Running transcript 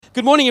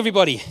Good morning,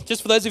 everybody.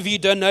 Just for those of you who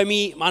don't know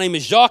me, my name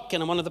is Jacques,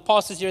 and I'm one of the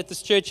pastors here at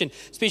this church, and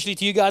especially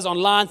to you guys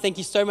online, thank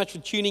you so much for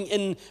tuning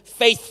in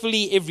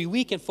faithfully every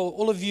week, and for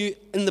all of you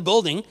in the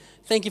building,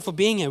 thank you for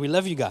being here. We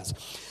love you guys.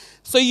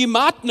 So you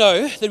might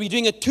know that we're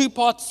doing a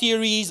two-part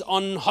series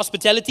on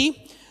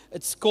hospitality.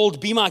 It's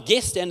called Be My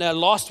Guest, and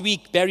last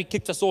week, Barry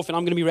kicked us off, and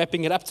I'm going to be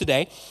wrapping it up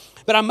today.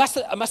 But I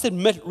must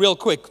admit real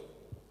quick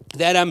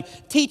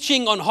that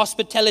teaching on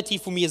hospitality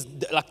for me is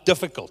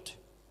difficult.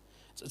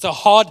 It's a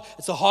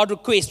hard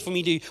request for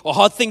me to, or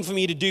hard thing for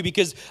me to do,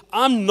 because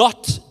I'm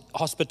not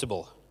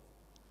hospitable.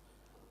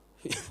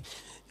 If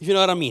you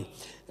know what I mean.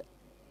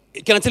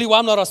 Can I tell you why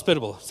I'm not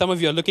hospitable? Some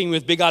of you are looking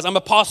with big eyes. I'm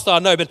a pastor, I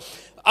know, but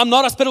I'm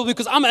not hospitable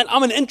because I'm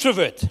an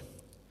introvert.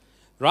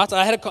 Right?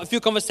 I had a few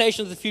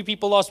conversations with a few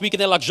people last week,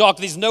 and they're like, Jacques,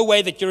 there's no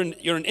way that you're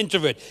an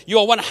introvert. You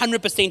are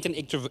 100% an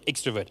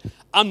extrovert.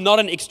 I'm not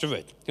an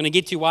extrovert. I'm going to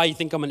get to why you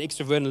think I'm an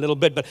extrovert in a little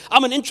bit, but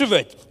I'm an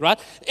introvert, right?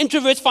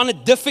 Introverts find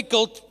it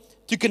difficult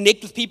to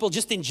connect with people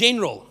just in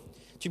general.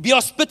 To be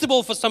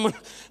hospitable for someone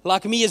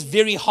like me is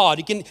very hard.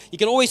 You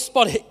can always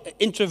spot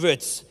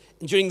introverts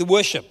during the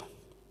worship.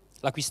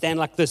 Like we stand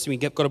like this and we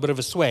got a bit of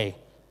a sway.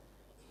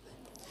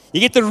 You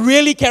get the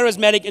really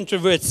charismatic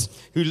introverts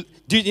who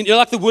do,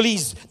 like the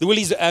Woolies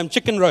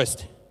chicken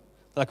roast.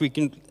 Like we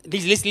can at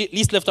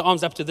least lift our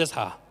arms up to this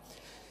high.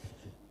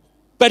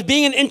 But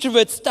being an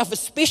introvert stuff,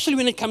 especially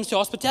when it comes to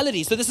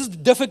hospitality. So this is the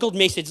difficult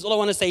message. That's all I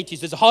want to say to you.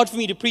 So it's hard for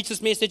me to preach this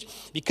message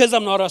because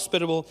I'm not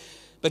hospitable.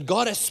 But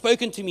God has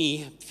spoken to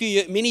me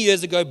many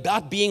years ago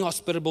about being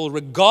hospitable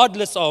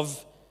regardless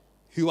of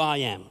who I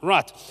am.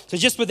 Right. So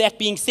just with that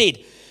being said,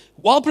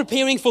 while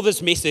preparing for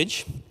this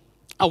message,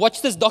 I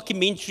watched this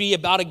documentary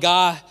about a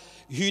guy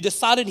who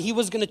decided he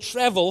was going to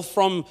travel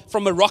from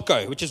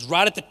Morocco, which is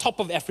right at the top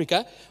of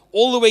Africa,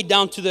 all the way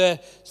down to the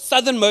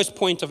southernmost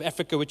point of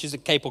Africa, which is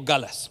at Cape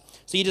Agulhas.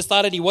 So he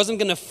decided he wasn't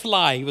going to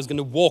fly, he was going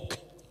to walk.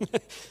 I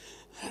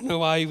don't know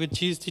why he would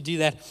choose to do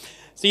that.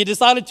 So he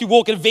decided to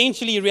walk, and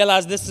eventually he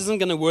realized this isn't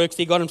going to work, so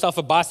he got himself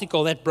a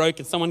bicycle that broke,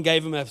 and someone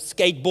gave him a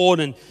skateboard,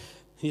 and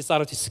he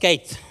decided to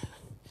skate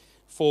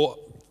for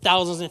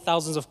thousands and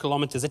thousands of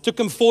kilometers. It took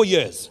him 4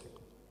 years.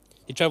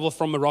 He traveled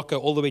from Morocco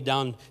all the way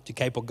down to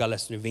Cape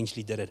Agulhas and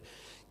eventually did it.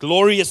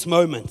 Glorious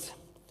moment.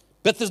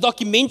 But this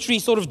documentary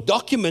sort of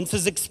documents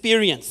his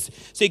experience.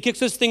 So he kicks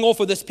this thing off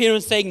with his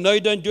parents saying, no,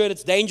 don't do it,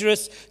 it's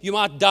dangerous, you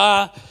might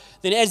die.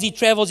 Then as he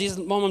travels, he says,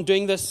 Mom, I'm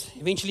doing this.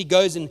 Eventually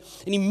goes and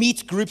he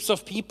meets groups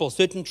of people,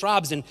 certain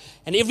tribes. And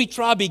every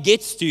tribe he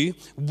gets to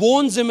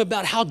warns him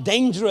about how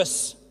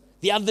dangerous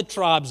the other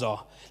tribes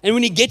are. And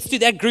when he gets to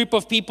that group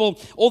of people,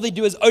 all they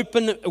do is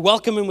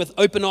welcome him with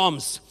open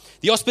arms.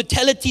 The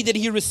hospitality that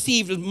he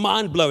received was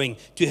mind-blowing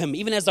to him.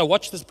 Even as I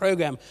watched this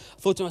program, I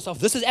thought to myself,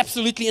 this is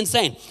absolutely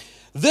insane.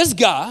 This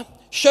guy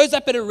shows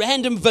up at a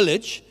random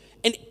village,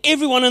 and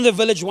everyone in the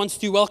village wants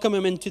to welcome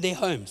him into their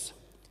homes.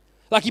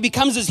 Like he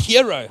becomes his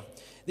hero.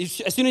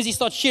 As soon as he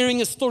starts sharing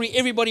his story,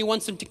 everybody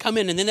wants him to come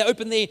in, and then they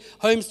open their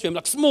homes to him,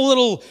 like small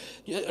little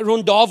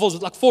rondavels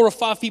with like 4 or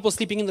 5 people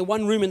sleeping in the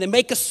one room, and they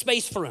make a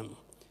space for him.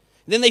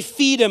 Then they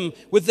feed him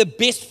with the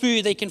best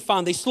food they can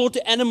find. They slaughter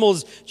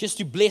animals just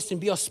to bless and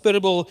be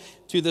hospitable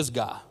to this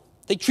guy.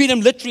 They treat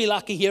him literally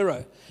like a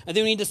hero. And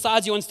then when he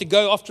decides he wants to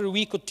go after a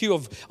week or two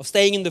of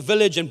staying in the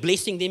village and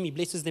blessing them, he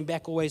blesses them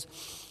back always.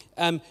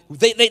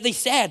 They're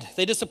sad.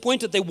 They're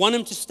disappointed. They want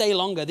him to stay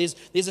longer. There's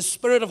a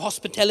spirit of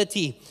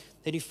hospitality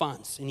that he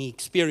finds and he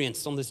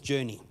experienced on this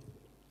journey.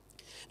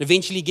 And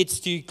eventually he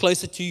gets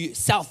closer to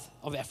south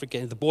of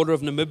Africa, the border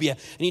of Namibia,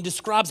 and he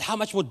describes how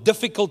much more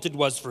difficult it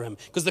was for him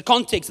because the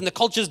context and the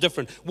culture is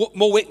different,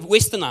 more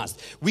westernized.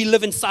 We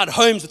live inside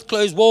homes with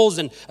closed walls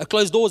and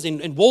closed doors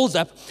and walls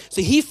up.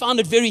 So he found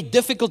it very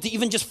difficult to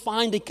even just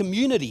find a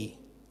community.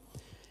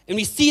 And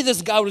we see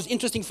this guy. It was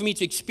interesting for me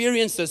to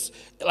experience this,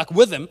 like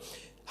with him,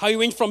 how he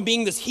went from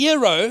being this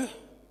hero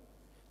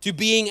to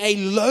being a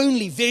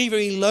lonely, very,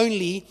 very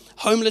lonely,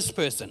 homeless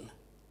person.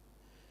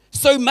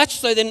 So much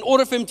so that in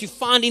order for him to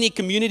find any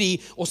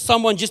community or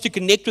someone just to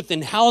connect with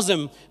and house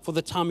him for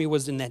the time he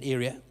was in that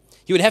area,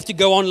 he would have to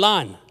go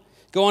online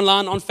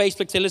on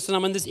Facebook, say, listen,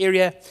 I'm in this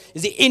area.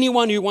 Is there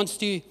anyone who wants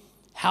to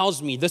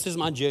house me? This is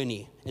my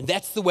journey. And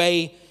that's the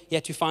way he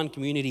had to find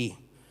community.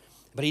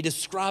 But he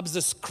describes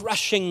this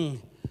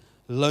crushing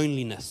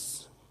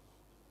loneliness.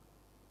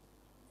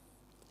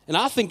 And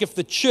I think if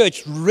the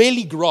church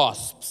really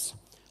grasps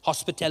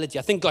hospitality,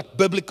 I think like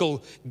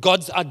biblical,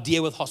 God's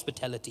idea with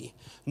hospitality,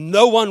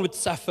 no one would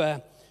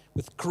suffer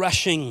with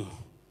crushing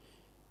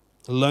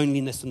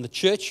loneliness in the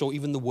church or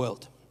even the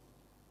world.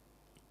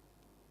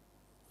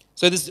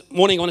 So this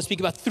morning I want to speak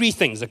about 3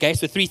 things, okay?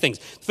 So 3 things.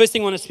 The first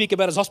thing I want to speak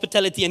about is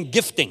hospitality and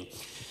gifting.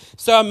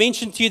 So I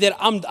mentioned to you that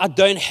I'm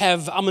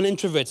an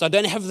introvert, so I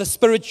don't have the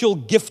spiritual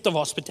gift of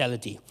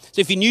hospitality. So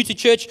if you're new to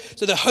church,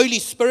 so the Holy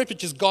Spirit,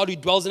 which is God who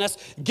dwells in us,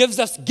 gives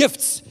us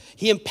gifts.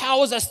 He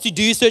empowers us to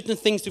do certain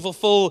things to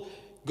fulfill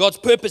God's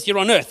purpose here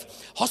on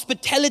earth.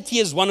 Hospitality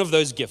is one of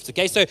those gifts,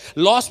 okay? So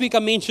last week I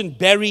mentioned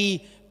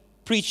Barry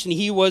preached,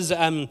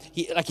 and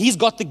he's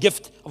got the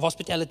gift of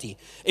hospitality.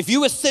 If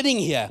you were sitting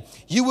here,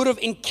 you would have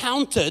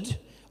encountered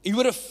you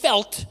would have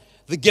felt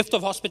the gift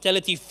of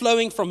hospitality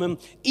flowing from him,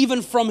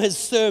 even from his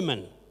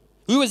sermon.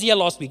 Who was here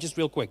last week? Just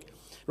real quick.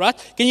 Right?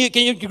 Can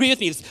you agree with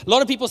me? A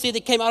lot of people say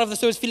they came out of the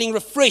service feeling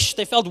refreshed.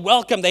 They felt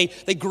welcome. They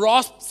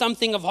grasped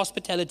something of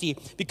hospitality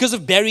because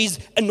of Barry's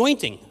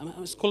anointing.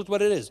 Let's call it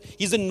what it is.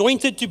 He's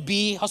anointed to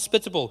be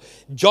hospitable.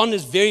 John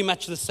is very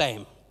much the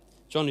same.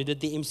 John, who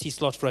did the MC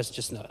slot for us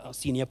just now, our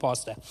senior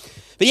pastor.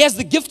 But he has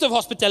the gift of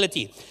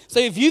hospitality. So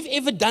if you've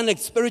ever done a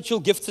spiritual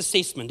gifts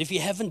assessment, if you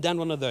haven't done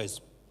one of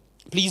those,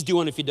 please do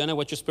one if you don't know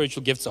what your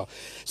spiritual gifts are.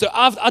 So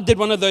I did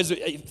one of those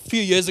a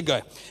few years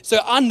ago. So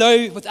I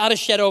know without a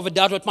shadow of a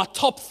doubt what my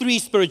top 3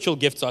 spiritual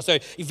gifts are. So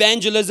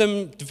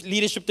evangelism,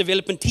 leadership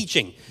development,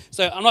 teaching.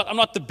 So I'm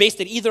not the best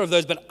at either of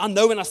those, but I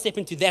know when I step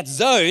into that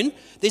zone,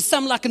 there's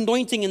some like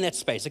anointing in that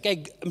space,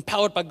 okay?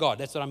 Empowered by God.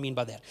 That's what I mean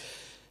by that.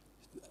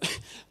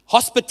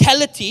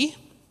 Hospitality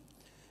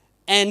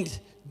and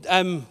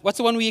what's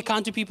the one where you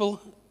kind to people?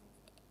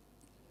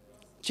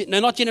 No,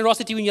 not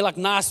generosity, when you're like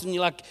nice and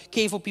you're like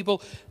care for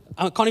people.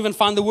 I can't even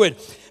find the word.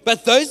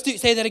 But those two,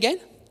 say that again?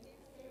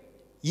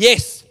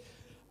 Yes.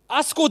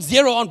 I scored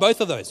 0 on both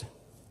of those.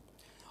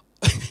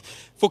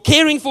 For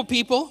caring for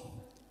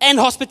people and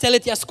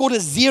hospitality, I scored a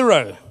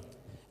 0.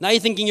 Now you're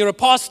thinking you're a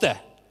pastor.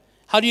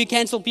 How do you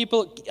counsel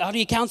people? How do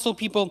you counsel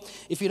people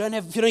if you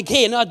don't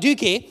care? No, I do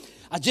care.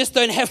 I just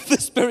don't have the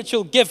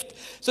spiritual gift.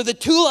 So the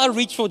tool I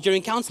reach for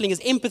during counseling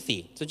is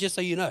empathy. So just so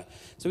you know.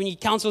 So when you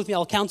counsel with me,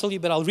 I'll counsel you,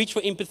 but I'll reach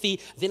for empathy.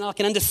 Then I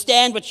can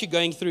understand what you're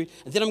going through.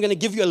 And then I'm going to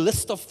give you a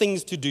list of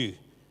things to do.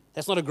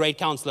 That's not a great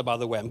counselor, by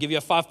the way. I'm giving you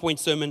a 5-point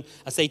sermon.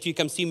 I say to you,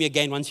 come see me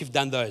again once you've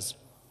done those.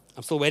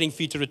 I'm still waiting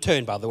for you to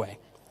return, by the way.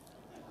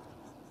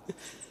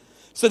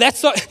 So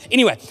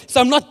anyway,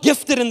 so I'm not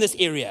gifted in this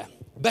area.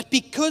 But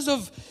because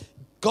of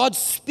God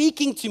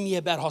speaking to me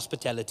about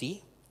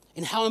hospitality,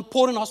 and how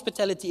important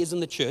hospitality is in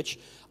the church,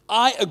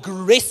 I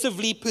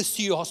aggressively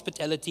pursue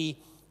hospitality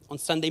on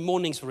Sunday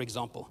mornings, for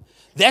example.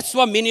 That's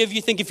why many of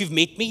you think, if you've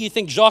met me, you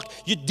think, Jacques,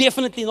 you're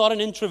definitely not an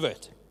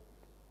introvert.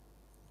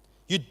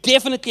 You're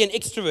definitely an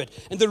extrovert.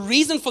 And the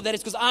reason for that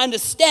is because I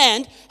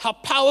understand how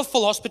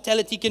powerful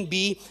hospitality can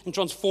be in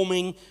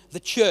transforming the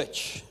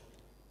church.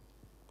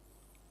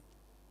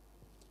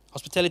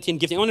 Hospitality and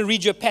gifting. I want to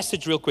read you a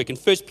passage real quick in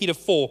 1 Peter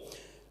 4,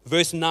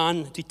 verse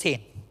 9 to 10.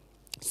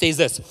 Says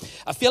this.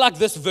 I feel like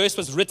this verse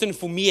was written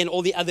for me and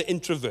all the other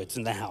introverts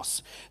in the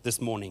house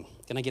this morning.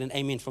 Can I get an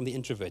amen from the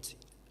introverts?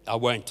 I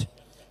won't,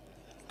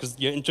 because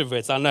you're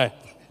introverts, I know.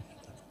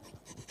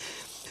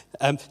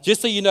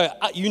 Just so you know,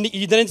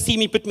 you didn't see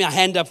me put my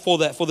hand up for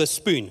the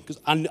spoon, because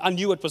I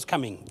knew it was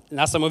coming.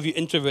 Now some of you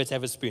introverts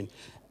have a spoon.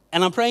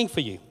 And I'm praying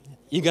for you.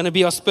 You're going to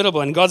be hospitable,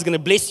 and God's going to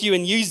bless you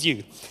and use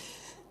you.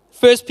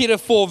 1 Peter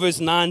 4, verse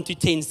 9 to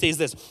 10 says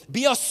this.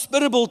 Be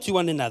hospitable to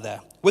one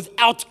another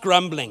without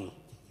grumbling.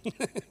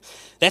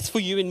 That's for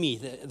you and me,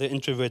 the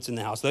introverts in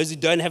the house, those who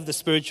don't have the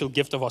spiritual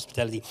gift of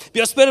hospitality. Be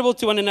hospitable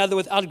to one another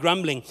without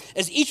grumbling,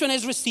 as each one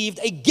has received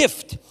a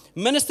gift,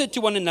 ministered to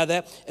one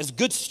another as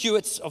good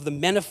stewards of the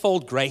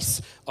manifold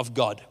grace of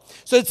God.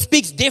 So it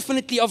speaks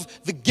definitely of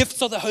the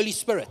gifts of the Holy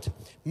Spirit.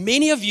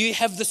 Many of you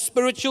have the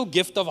spiritual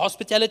gift of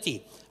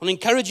hospitality. I want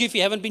to encourage you, if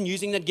you haven't been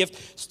using that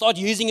gift, start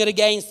using it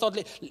again.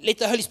 Let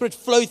the Holy Spirit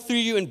flow through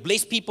you and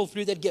bless people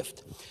through that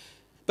gift.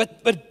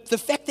 But the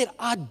fact that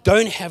I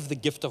don't have the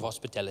gift of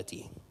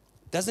hospitality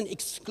doesn't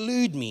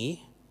exclude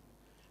me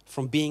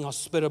from being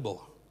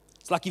hospitable.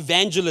 It's like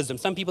evangelism.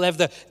 Some people have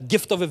the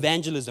gift of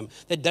evangelism.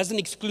 That doesn't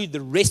exclude the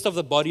rest of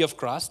the body of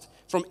Christ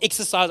from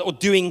exercise or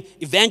doing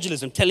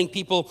evangelism, telling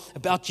people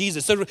about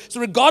Jesus. So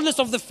regardless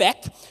of the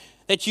fact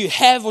that you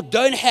have or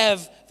don't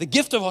have the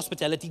gift of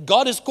hospitality,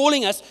 God is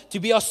calling us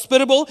to be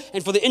hospitable,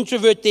 and for the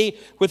introvert there,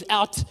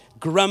 without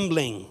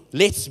grumbling.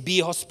 Let's be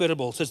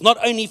hospitable. So it's not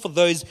only for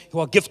those who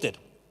are gifted.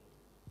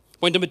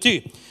 Point number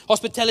 2,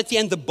 hospitality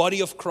and the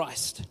body of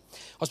Christ.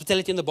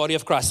 Hospitality in the body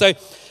of Christ. So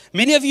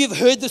many of you have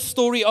heard the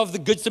story of the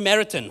Good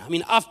Samaritan. I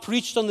mean, I've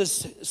preached on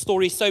this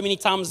story so many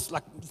times,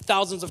 like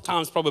thousands of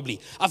times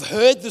probably. I've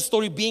heard the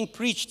story being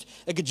preached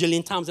a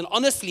gajillion times. And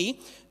honestly,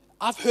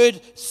 I've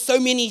heard so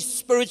many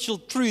spiritual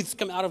truths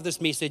come out of this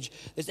message.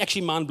 It's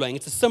actually mind-blowing.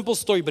 It's a simple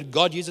story, but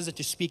God uses it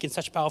to speak in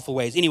such powerful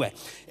ways. Anyway,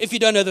 if you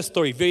don't know the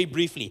story, very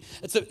briefly,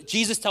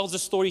 Jesus tells the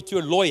story to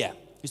a lawyer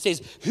who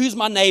says, who's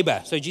my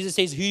neighbor? So Jesus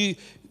says, you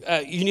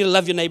need to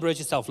love your neighbor as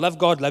yourself. Love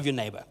God, love your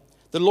neighbor.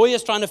 The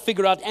lawyer's trying to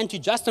figure out, and to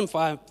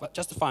justify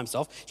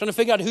himself, trying to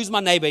figure out who's my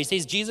neighbor. He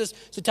says, Jesus,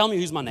 so tell me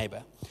who's my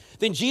neighbor.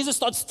 Then Jesus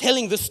starts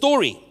telling the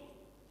story.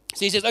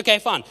 So he says, okay,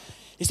 fine.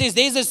 He says,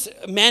 there's this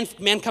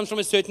man comes from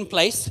a certain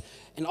place,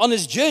 and on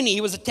his journey,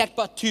 he was attacked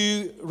by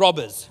 2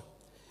 robbers.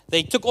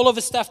 They took all of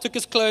his stuff, took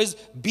his clothes,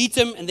 beat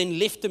him, and then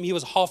left him. He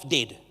was half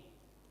dead.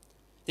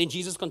 Then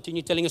Jesus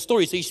continued telling a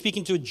story. So he's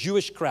speaking to a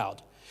Jewish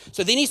crowd.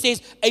 So then he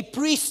says, a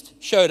priest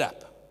showed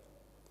up.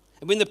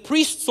 And when the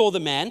priest saw the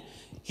man,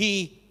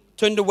 he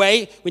turned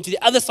away, went to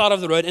the other side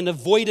of the road and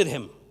avoided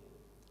him.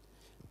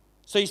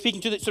 So he's speaking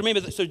to so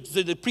remember,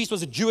 the priest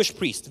was a Jewish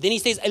priest. Then he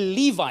says a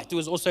Levite, who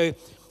was also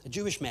a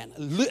Jewish man.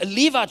 A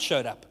Levite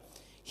showed up.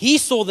 He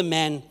saw the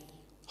man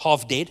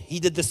half dead. He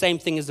did the same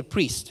thing as the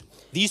priest.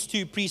 These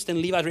two, priest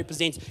and Levite,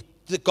 represent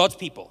God's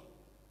people.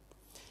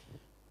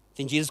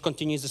 Then Jesus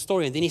continues the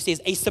story, and then he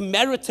says, a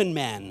Samaritan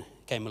man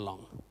came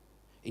along,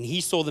 and he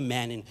saw the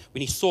man, and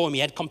when he saw him, he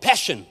had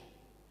compassion.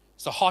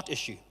 It's a heart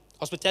issue.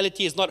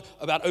 Hospitality is not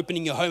about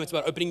opening your home, it's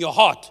about opening your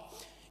heart.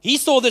 He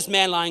saw this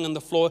man lying on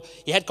the floor,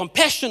 he had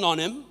compassion on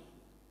him,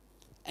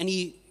 and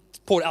he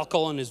poured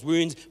alcohol on his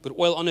wounds, put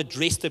oil on it,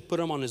 dressed it, put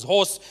him on his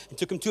horse, and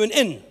took him to an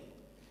inn. And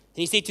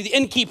he said to the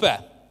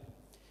innkeeper,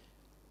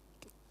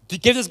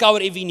 give this guy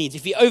whatever he needs.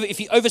 If he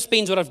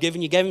overspends what I've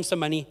given you, gave him some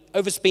money,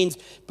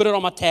 overspends, put it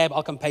on my tab,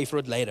 I'll come pay for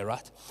it later,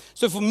 right?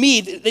 So for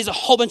me, there's a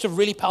whole bunch of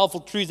really powerful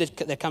truths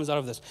that comes out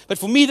of this. But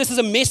for me, this is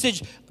a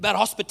message about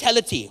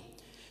hospitality.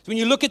 So when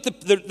you look at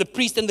the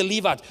priest and the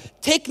Levite,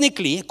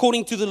 technically,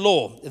 according to the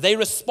law, they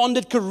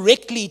responded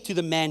correctly to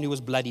the man who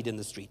was bloodied in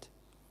the street.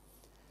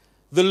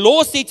 The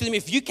law said to them,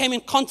 if you came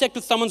in contact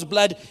with someone's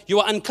blood, you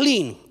are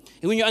unclean.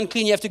 And when you're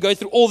unclean, you have to go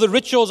through all the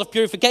rituals of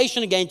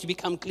purification again to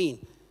become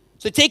clean.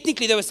 So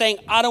technically, they were saying,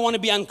 I don't want to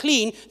be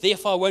unclean,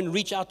 therefore I won't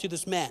reach out to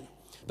this man.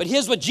 But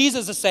here's what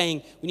Jesus is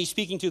saying when he's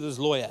speaking to this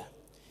lawyer.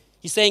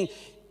 He's saying,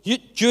 you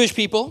Jewish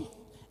people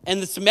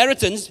and the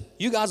Samaritans,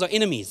 you guys are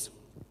enemies.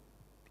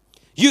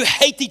 You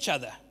hate each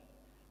other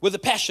with a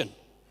passion.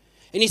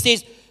 And he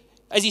says,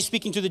 as he's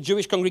speaking to the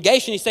Jewish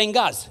congregation, he's saying,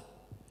 guys,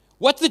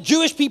 what the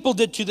Jewish people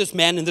did to this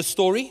man in this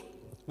story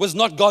was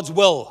not God's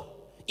will.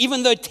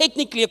 Even though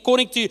technically,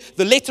 according to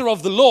the letter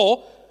of the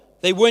law,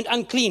 they weren't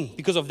unclean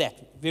because of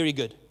that. Very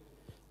good.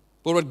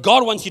 But what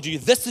God wants you to do,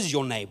 this is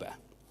your neighbor.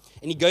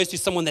 And he goes to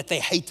someone that they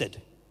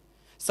hated,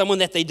 someone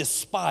that they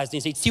despised.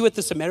 And he said, see what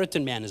the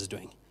Samaritan man is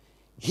doing.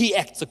 He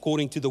acts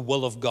according to the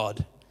will of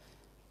God.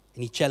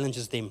 And he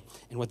challenges them.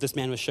 And what this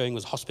man was showing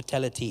was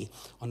hospitality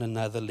on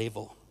another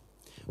level.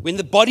 When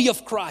the body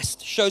of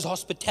Christ shows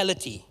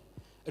hospitality,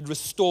 it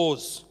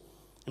restores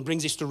and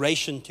brings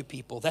restoration to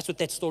people. That's what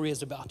that story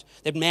is about.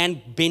 That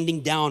man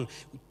bending down,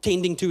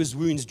 tending to his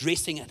wounds,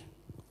 dressing it,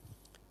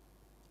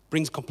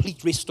 brings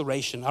complete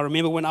restoration. I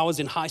remember when I was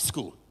in high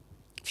school,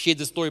 I've shared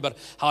the story about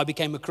how I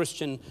became a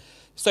Christian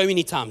so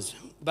many times,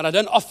 but I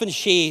don't often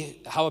share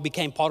how I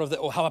became part of that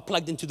or how I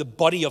plugged into the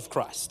body of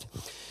Christ.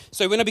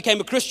 So when I became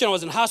a Christian, I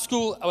was in high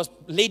school. I was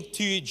led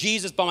to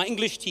Jesus by my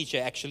English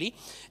teacher, actually,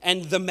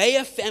 and the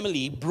Mayer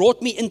family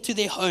brought me into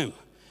their home.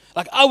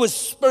 Like, I was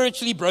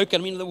spiritually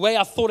broken. I mean, the way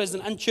I thought as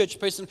an unchurched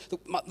person,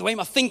 the way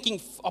my thinking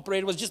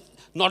operated was just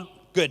not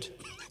good.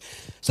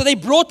 So they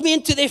brought me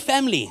into their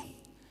family.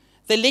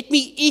 They let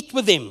me eat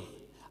with them.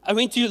 I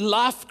went to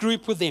life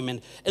group with them.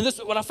 And this,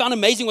 what I found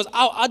amazing was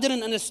I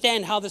didn't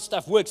understand how this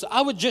stuff works. So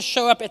I would just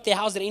show up at their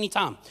house at any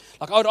time.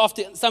 Like,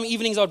 after some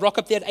evenings, I would rock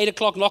up there at 8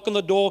 o'clock, knock on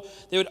the door.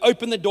 They would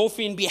open the door for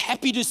me and be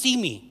happy to see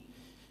me.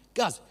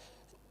 Guys,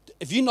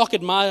 if you knock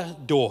at my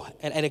door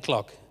at 8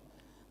 o'clock,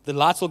 the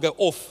lights will go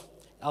off.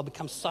 I'll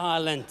become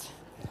silent.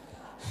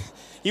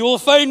 You will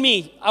phone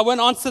me. I won't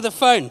answer the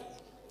phone.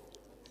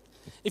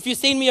 If you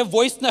send me a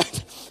voice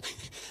note,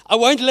 I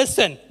won't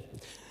listen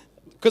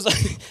because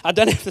I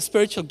don't have the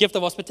spiritual gift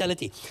of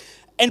hospitality.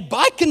 And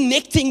by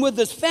connecting with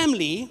this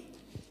family,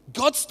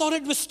 God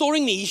started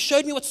restoring me. He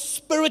showed me what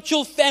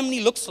spiritual family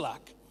looks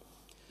like.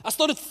 I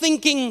started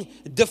thinking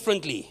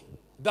differently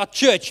about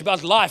church,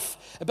 about life,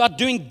 about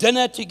doing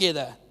dinner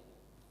together.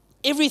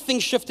 Everything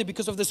shifted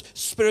because of this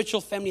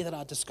spiritual family that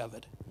I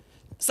discovered.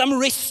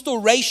 Some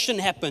restoration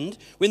happened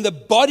when the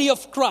body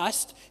of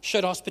Christ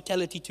showed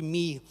hospitality to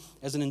me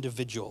as an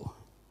individual.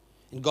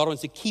 And God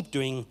wants to keep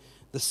doing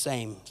the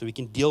same so we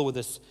can deal with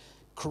this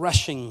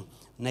crushing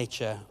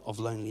nature of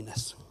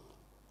loneliness.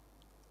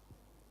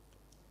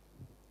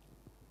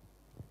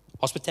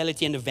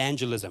 Hospitality and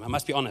evangelism. I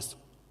must be honest.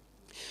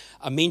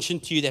 I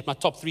mentioned to you that my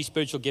top 3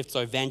 spiritual gifts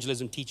are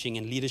evangelism, teaching,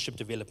 and leadership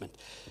development.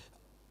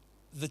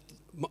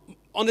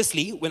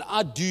 Honestly, when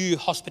I do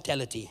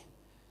hospitality,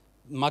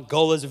 my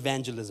goal is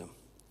evangelism.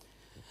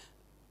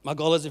 My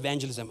goal is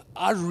evangelism.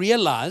 I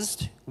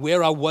realized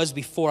where I was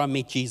before I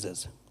met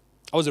Jesus.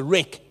 I was a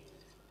wreck.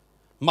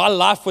 My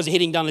life was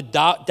heading down a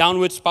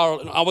downward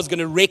spiral, and I was going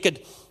to wreck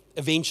it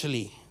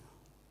eventually.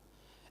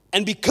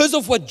 And because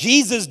of what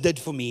Jesus did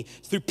for me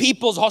through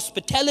people's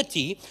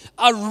hospitality,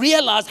 I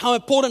realized how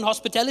important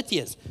hospitality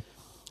is.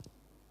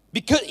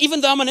 Because even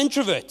though I'm an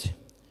introvert,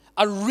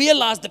 I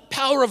realized the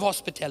power of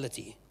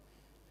hospitality.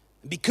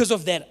 Because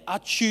of that, I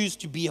choose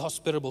to be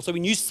hospitable. So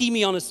when you see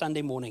me on a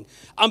Sunday morning,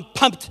 I'm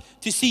pumped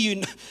to see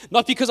you,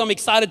 not because I'm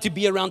excited to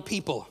be around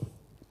people,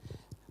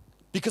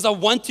 because I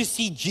want to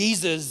see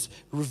Jesus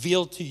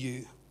revealed to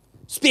you,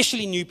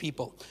 especially new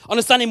people. On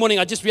a Sunday morning,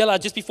 I just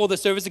realized just before the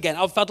service again,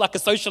 I felt like a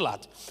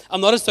socialite.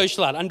 I'm not a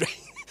socialite.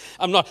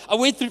 I'm not. I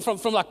went through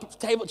from like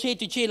table, chair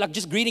to chair, like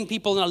just greeting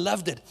people, and I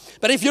loved it.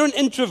 But if you're an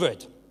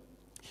introvert,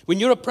 when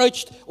you're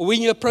approached, or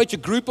when you approach a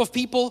group of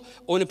people,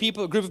 or when a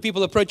group of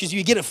people approaches you,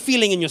 you get a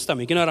feeling in your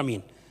stomach. You know what I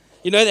mean?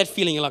 You know that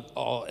feeling. You're like,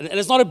 oh, and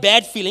it's not a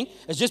bad feeling.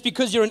 It's just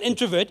because you're an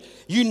introvert,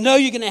 you know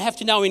you're going to have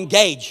to now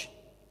engage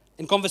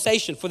in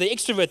conversation. For the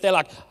extrovert, they're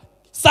like,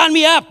 sign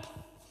me up.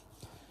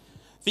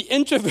 The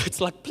introvert's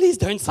like, please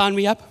don't sign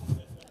me up.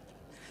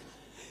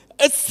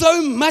 It's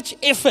so much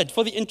effort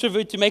for the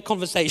introvert to make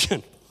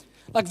conversation.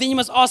 Like then you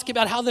must ask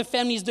about how their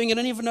family is doing. You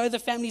don't even know the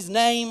family's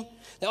name.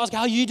 They ask,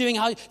 how are you doing?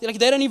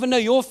 They don't even know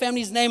your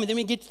family's name. And then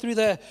we get through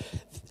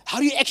how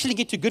do you actually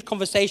get to good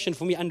conversation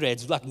for me, Andre?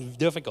 It's like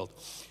difficult.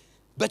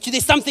 But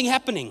there's something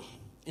happening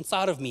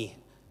inside of me.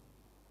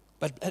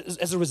 But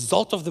as a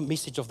result of the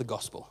message of the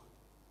gospel,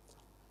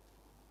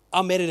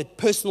 I made it a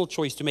personal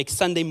choice to make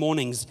Sunday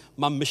mornings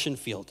my mission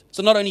field.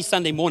 So not only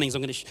Sunday mornings,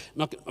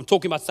 I'm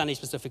talking about Sunday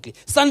specifically.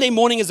 Sunday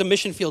morning is a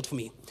mission field for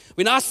me.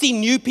 When I see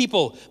new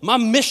people, my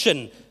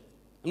mission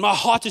and my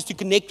heart is to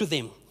connect with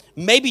them.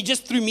 Maybe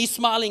just through me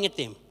smiling at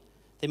them,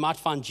 they might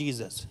find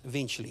Jesus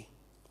eventually.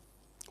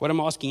 What I'm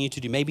asking you to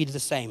do, maybe do the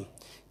same.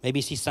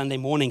 Maybe see Sunday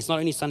mornings, not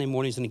only Sunday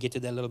mornings, I'm going to get to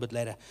that a little bit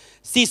later.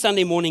 See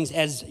Sunday mornings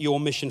as your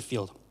mission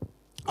field.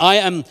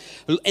 At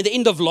the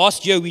end of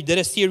last year, we did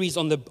a series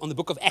on the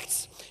book of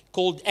Acts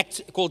called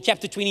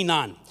chapter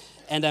 29.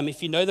 And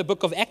if you know the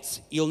book of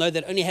Acts, you'll know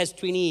that it only has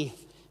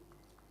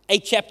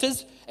 28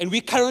 chapters. And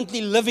we're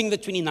currently living the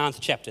 29th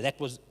chapter. That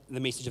was the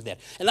message of that.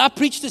 And I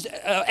preached this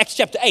Acts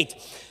chapter 8.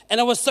 And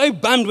I was so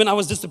bummed when I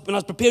was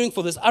preparing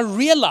for this. I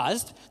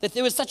realized that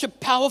there was such a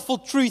powerful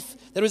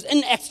truth that was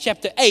in Acts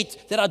chapter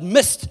 8 that I'd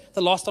missed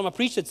the last time I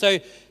preached it. So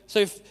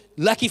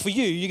lucky for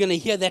you, you're going to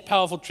hear that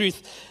powerful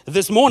truth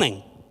this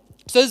morning.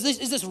 So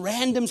there's this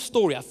random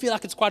story. I feel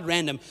like it's quite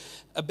random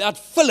about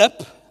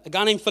Philip, a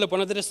guy named Philip, one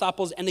of the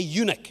disciples, and a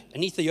eunuch,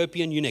 an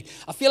Ethiopian eunuch.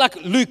 I feel like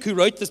Luke, who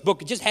wrote this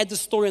book, just had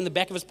this story in the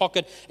back of his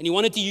pocket, and he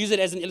wanted to use it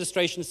as an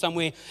illustration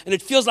somewhere, and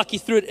it feels like he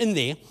threw it in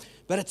there,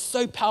 but it's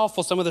so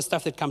powerful, some of the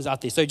stuff that comes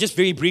out there. So just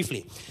very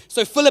briefly.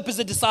 So Philip is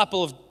a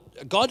disciple of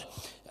God,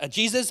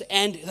 Jesus,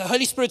 and the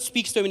Holy Spirit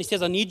speaks to him, and he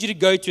says, I need you to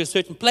go to a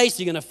certain place.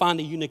 You're going to find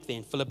a eunuch there,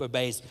 and Philip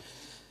obeys.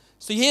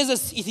 So here's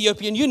this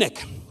Ethiopian eunuch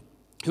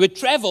who had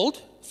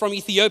traveled from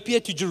Ethiopia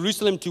to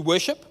Jerusalem to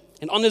worship,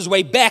 and on his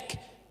way back,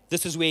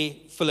 this is where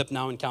Philip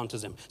now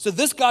encounters him. So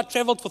this guy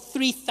traveled for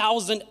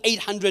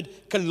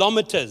 3,800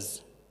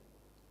 kilometers.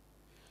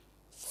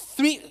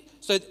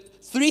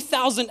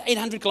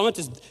 3,800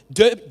 kilometers.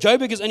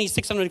 Joburg is only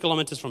 600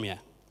 kilometers from here,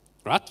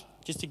 right?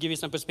 Just to give you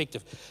some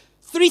perspective.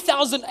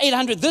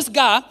 3,800. This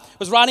guy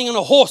was riding on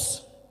a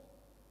horse.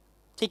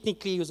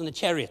 Technically, he was in a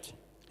chariot.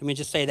 Let me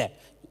just say that.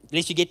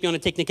 Unless you get me on a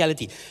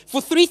technicality.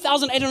 For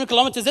 3,800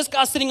 kilometers, this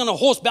guy's sitting on a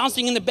horse,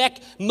 bouncing in the back,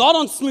 not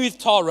on smooth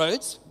tar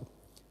roads.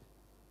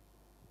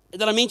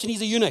 That I mentioned,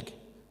 he's a eunuch.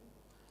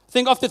 I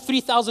think after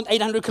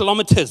 3,800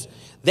 kilometers,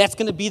 that's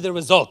going to be the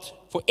result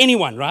for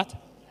anyone, right?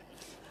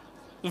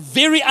 A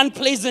very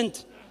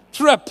unpleasant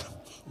trip.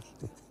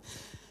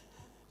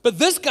 But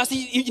this guy,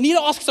 you need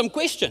to ask some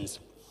questions.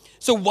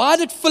 So why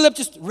did Philip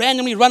just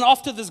randomly run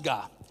after this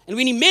guy? And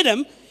when he met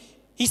him,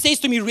 he says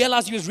to me,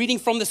 realize he was reading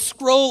from the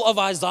scroll of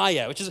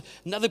Isaiah, which is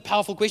another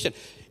powerful question.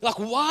 Like,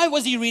 why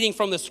was he reading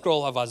from the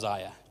scroll of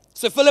Isaiah?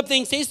 So Philip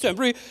then says to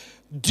him,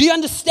 do you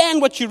understand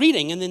what you're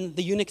reading? And then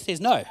the eunuch says,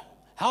 no.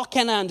 How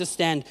can I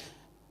understand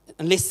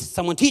unless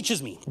someone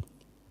teaches me?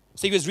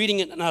 So he was reading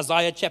in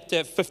Isaiah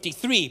chapter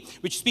 53,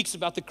 which speaks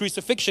about the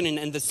crucifixion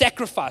and the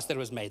sacrifice that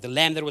was made, the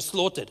lamb that was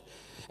slaughtered.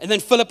 And then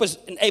Philip was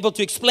able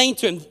to explain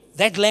to him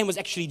that lamb was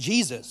actually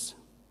Jesus.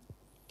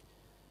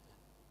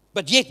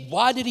 But yet,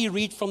 why did he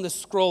read from the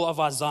scroll of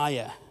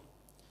Isaiah?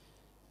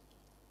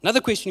 Another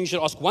question you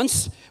should ask.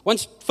 Once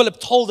Philip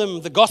told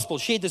him the gospel,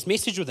 shared this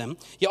message with him,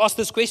 he asked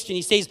this question.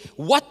 He says,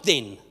 what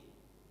then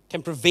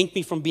can prevent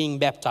me from being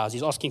baptized?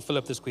 He's asking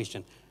Philip this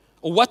question.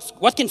 Or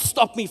what can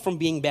stop me from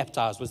being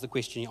baptized was the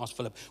question he asked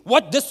Philip.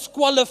 What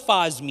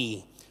disqualifies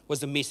me was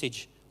the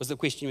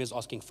question he was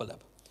asking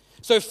Philip.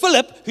 So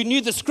Philip, who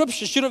knew the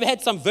scripture, should have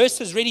had some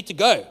verses ready to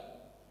go.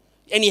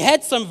 And he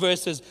had some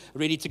verses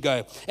ready to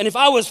go. And if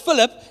I was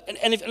Philip,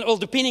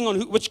 depending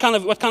on what kind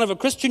of a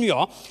Christian you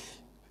are,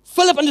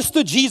 Philip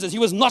understood Jesus. He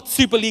was not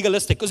super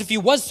legalistic. Because if he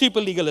was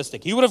super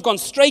legalistic, he would have gone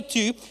straight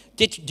to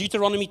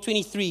Deuteronomy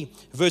 23,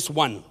 verse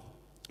 1.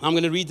 I'm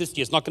going to read this to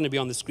you. It's not going to be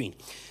on the screen.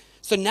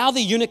 So now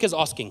the eunuch is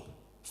asking,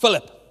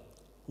 Philip,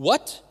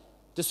 what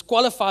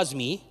disqualifies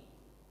me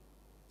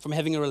from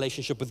having a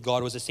relationship with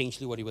God was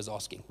essentially what he was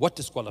asking. What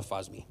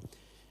disqualifies me?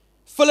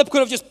 Philip could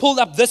have just pulled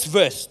up this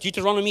verse,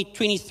 Deuteronomy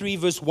 23,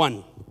 verse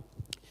 1.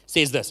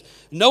 Says this,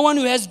 no one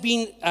who has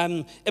been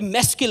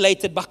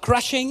emasculated by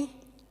crushing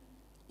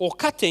or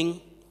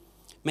cutting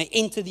may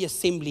enter the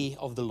assembly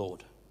of the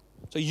Lord.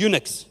 So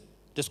eunuchs,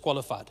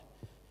 disqualified.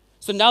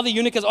 So now the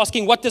eunuch is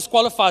asking, what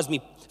disqualifies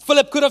me?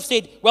 Philip could have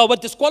said, well,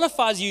 what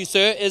disqualifies you,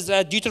 sir, is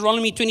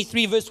Deuteronomy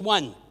 23, verse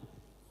 1. In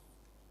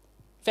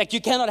fact,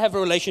 you cannot have a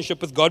relationship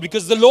with God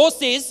because the law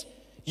says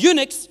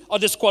eunuchs are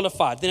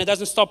disqualified. Then it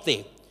doesn't stop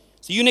there.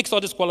 So eunuchs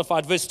are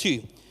disqualified. Verse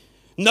 2.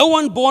 No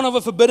one born of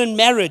a forbidden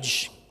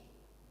marriage,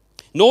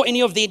 nor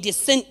any of their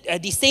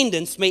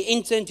descendants may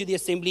enter into the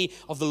assembly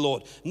of the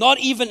Lord. Not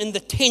even in the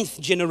 10th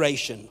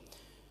generation.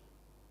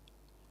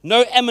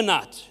 No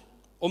Ammonite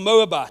or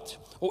Moabite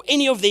or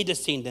any of their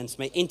descendants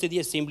may enter the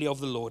assembly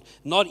of the Lord.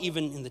 Not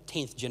even in the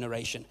 10th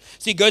generation.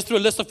 So he goes through a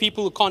list of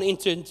people who can't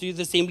enter into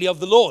the assembly of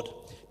the Lord.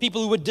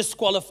 People who were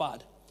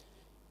disqualified.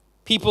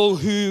 People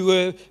who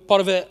were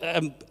part of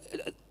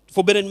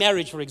Forbidden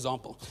marriage, for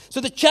example.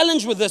 So the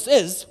challenge with this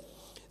is,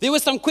 there were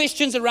some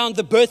questions around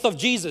the birth of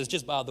Jesus,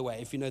 just by the way,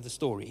 if you know the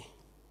story.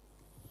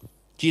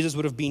 Jesus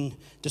would have been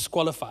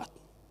disqualified.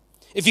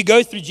 If you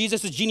go through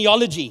Jesus'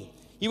 genealogy,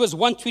 he was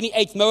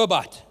 128th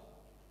Moabite.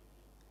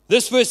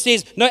 This verse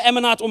says, no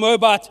Ammonite or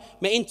Moabite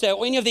may enter,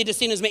 or any of their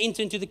descendants may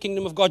enter into the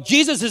kingdom of God.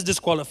 Jesus is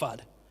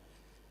disqualified.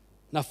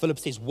 Now Philip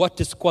says, what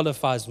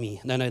disqualifies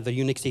me? No, the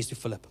eunuch says to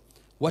Philip,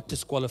 what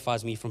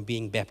disqualifies me from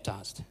being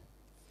baptized?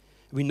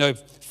 We know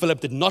Philip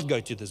did not go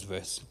to this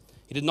verse.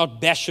 He did not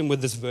bash him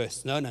with this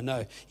verse.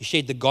 No. He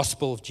shared the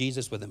gospel of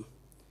Jesus with him.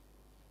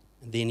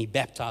 And then he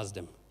baptized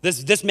him.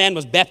 This man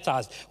was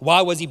baptized.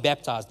 Why was he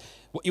baptized?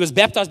 He was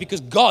baptized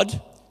because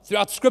God,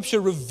 throughout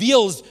Scripture,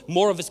 reveals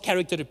more of his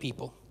character to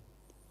people.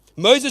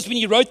 Moses, when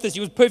he wrote this, he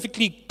was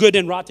perfectly good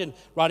in writing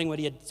what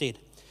he had said.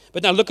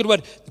 But now look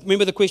at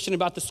remember the question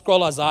about the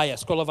scroll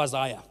of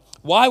Isaiah.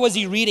 Why was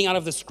he reading out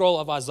of the scroll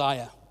of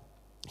Isaiah?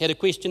 He had a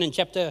question in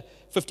chapter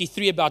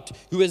 53 about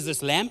who is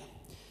this lamb.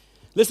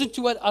 Listen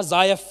to what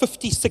Isaiah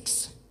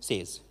 56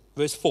 says,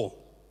 verse 4.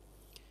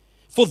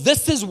 For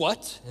this is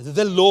what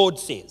the Lord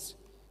says.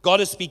 God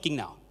is speaking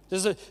now.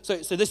 So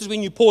this is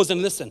when you pause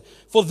and listen.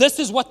 For this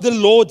is what the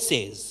Lord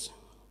says.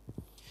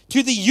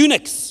 To the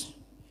eunuchs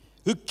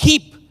who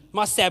keep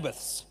my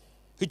Sabbaths,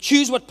 who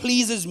choose what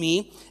pleases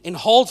me and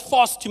hold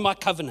fast to my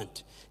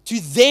covenant. To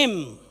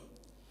them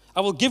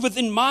I will give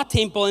within my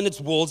temple and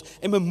its walls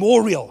a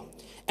memorial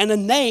and a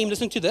name,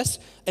 listen to this,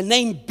 a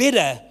name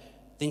better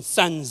than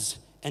sons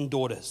and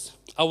daughters.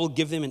 I will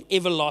give them an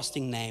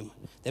everlasting name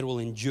that will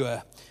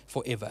endure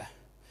forever.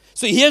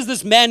 So here's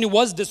this man who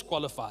was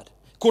disqualified,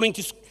 according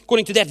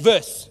to that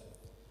verse.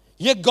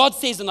 Here God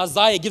says in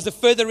Isaiah, gives a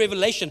further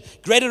revelation,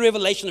 greater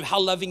revelation of how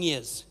loving he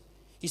is.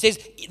 He says,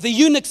 the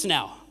eunuchs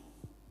now,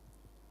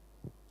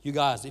 you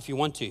guys, if you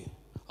want to,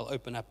 I'll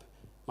open up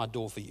my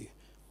door for you.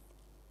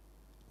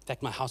 In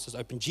fact, my house is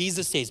open.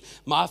 Jesus says,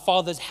 my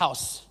Father's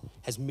house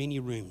has many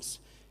rooms.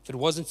 If it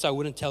wasn't so, I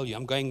wouldn't tell you.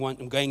 I'm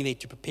going there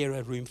to prepare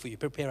a room for you,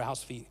 prepare a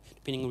house for you,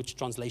 depending on which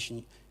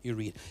translation you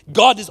read.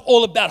 God is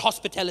all about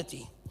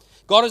hospitality.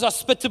 God is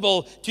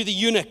hospitable to the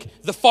eunuch,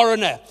 the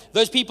foreigner,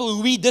 those people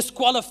who we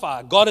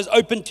disqualify. God is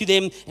open to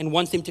them and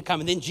wants them to come.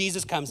 And then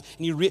Jesus comes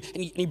and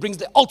he brings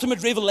the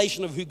ultimate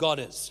revelation of who God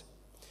is.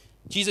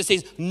 Jesus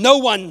says, no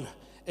one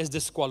is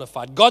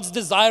disqualified. God's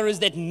desire is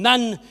that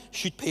none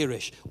should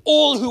perish.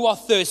 All who are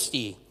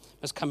thirsty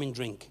must come and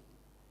drink,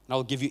 and I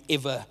will give you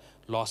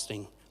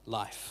everlasting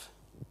life.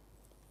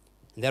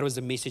 And that was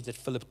the message that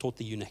Philip taught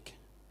the eunuch.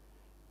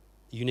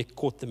 The eunuch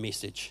caught the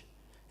message,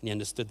 and he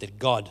understood that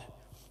God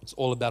is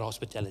all about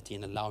hospitality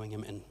and allowing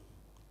him in.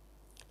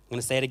 I'm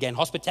going to say it again.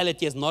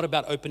 Hospitality is not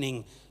about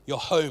opening your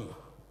home.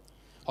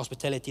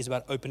 Hospitality is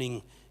about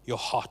opening your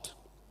heart.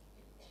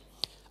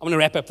 I'm going to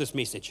wrap up this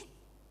message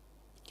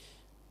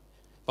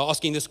by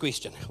asking this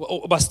question,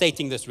 or by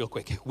stating this real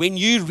quick. When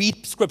you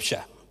read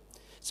Scripture,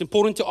 it's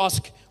important to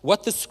ask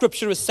what the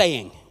Scripture is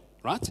saying,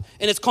 right?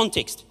 In its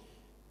context.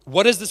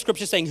 What is the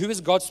Scripture saying? Who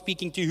is God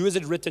speaking to? Who is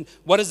it written?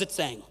 What is it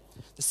saying?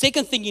 The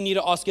second thing you need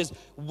to ask is,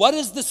 what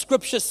is the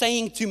Scripture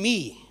saying to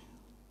me?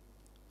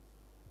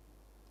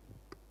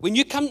 When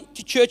you come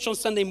to church on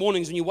Sunday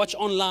mornings, when you watch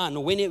online,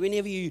 or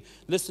whenever you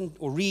listen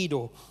or read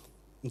or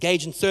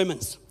engage in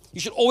sermons, you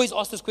should always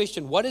ask this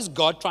question, what is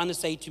God trying to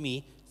say to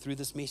me through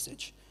this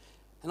message?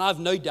 And I have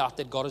no doubt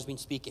that God has been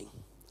speaking.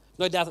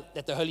 No doubt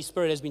that the Holy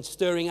Spirit has been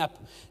stirring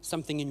up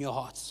something in your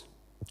hearts.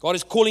 God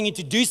is calling you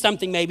to do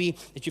something maybe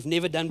that you've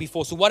never done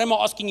before. So what am I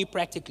asking you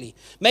practically?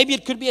 Maybe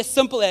it could be as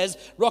simple as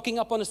rocking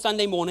up on a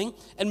Sunday morning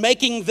and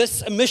making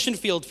this a mission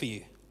field for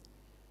you.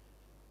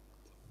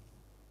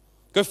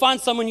 Go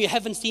find someone you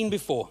haven't seen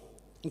before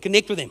and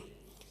connect with them.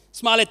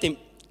 Smile at them,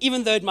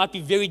 even though it might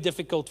be very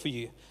difficult for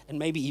you and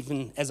maybe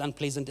even as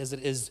unpleasant as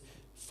it is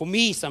for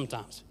me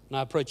sometimes when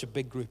I approach a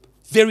big group.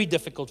 Very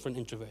difficult for an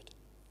introvert.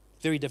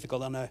 Very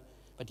difficult, I know.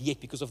 But yet,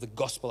 because of the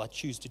gospel, I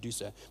choose to do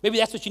so. Maybe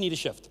that's what you need to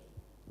shift.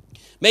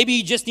 Maybe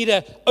you just need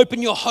to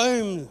open your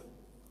home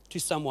to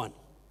someone.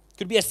 It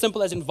could be as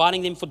simple as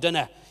inviting them for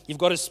dinner. You've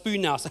got a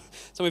spoon now.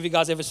 Some of you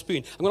guys have a spoon.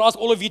 I'm going to ask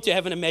all of you to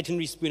have an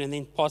imaginary spoon and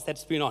then pass that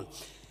spoon on.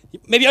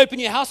 Maybe open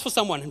your house for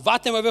someone.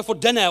 Invite them over for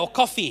dinner or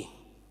coffee.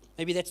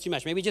 Maybe that's too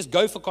much. Maybe just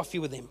go for coffee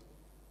with them.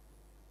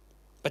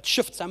 But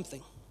shift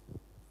something.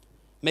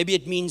 Maybe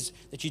it means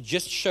that you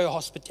just show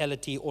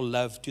hospitality or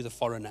love to the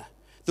foreigner.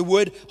 The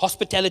word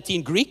hospitality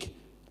in Greek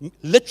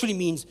literally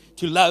means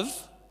to love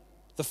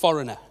the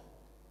foreigner.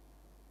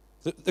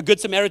 The Good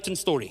Samaritan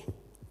story.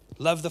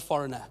 Love the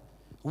foreigner.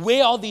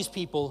 Where are these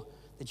people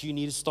that you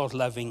need to start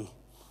loving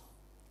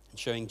and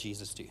showing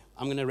Jesus to?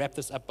 I'm going to wrap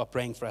this up by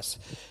praying for us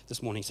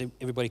this morning. So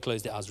everybody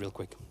close their eyes real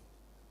quick.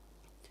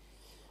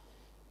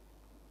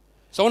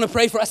 So I want to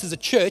pray for us as a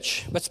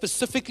church, but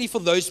specifically for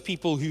those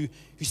people who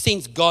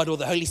sense God or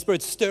the Holy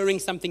Spirit stirring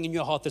something in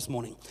your heart this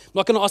morning. I'm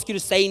not going to ask you to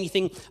say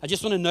anything. I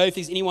just want to know if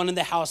there's anyone in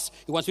the house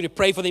who wants me to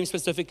pray for them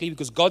specifically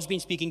because God's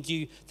been speaking to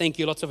you. Thank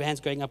you. Lots of hands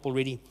going up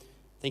already.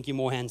 Thank you.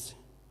 More hands.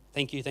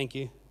 Thank you. Thank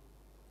you.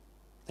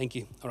 Thank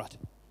you. All right.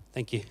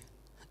 Thank you.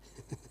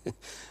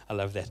 I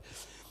love that.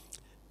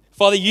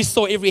 Father, you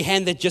saw every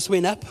hand that just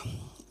went up.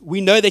 We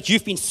know that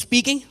you've been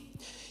speaking.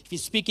 You've been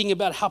speaking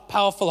about how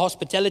powerful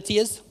hospitality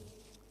is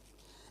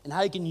and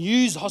how you can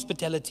use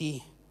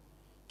hospitality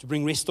to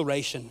bring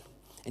restoration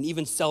and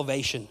even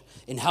salvation,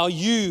 and how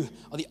you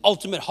are the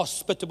ultimate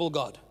hospitable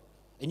God.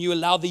 And you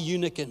allow the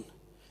eunuch in.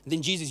 And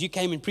then Jesus, you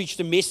came and preached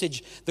the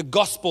message, the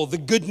gospel, the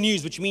good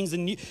news, which means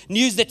the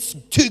news that's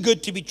too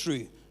good to be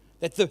true.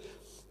 That the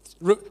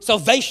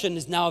salvation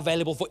is now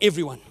available for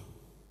everyone.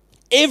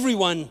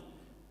 Everyone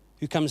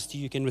who comes to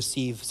you can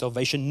receive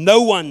salvation.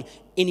 No one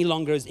any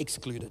longer is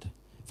excluded.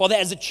 Father,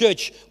 as a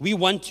church, we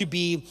want to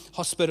be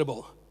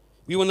hospitable.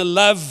 We want to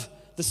love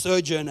the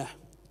sojourner.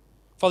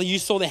 Father, you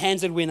saw the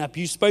hands that went up.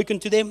 You've spoken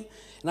to them,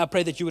 and I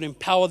pray that you would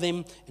empower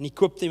them and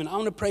equip them. And I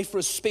want to pray for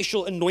a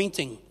special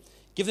anointing.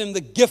 Give them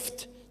the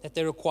gift that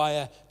they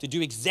require to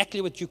do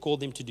exactly what you called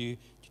them to do,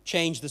 to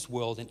change this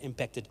world and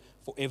impact it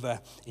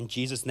forever. In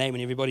Jesus' name.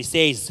 And everybody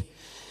says,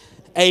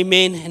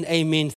 amen and amen.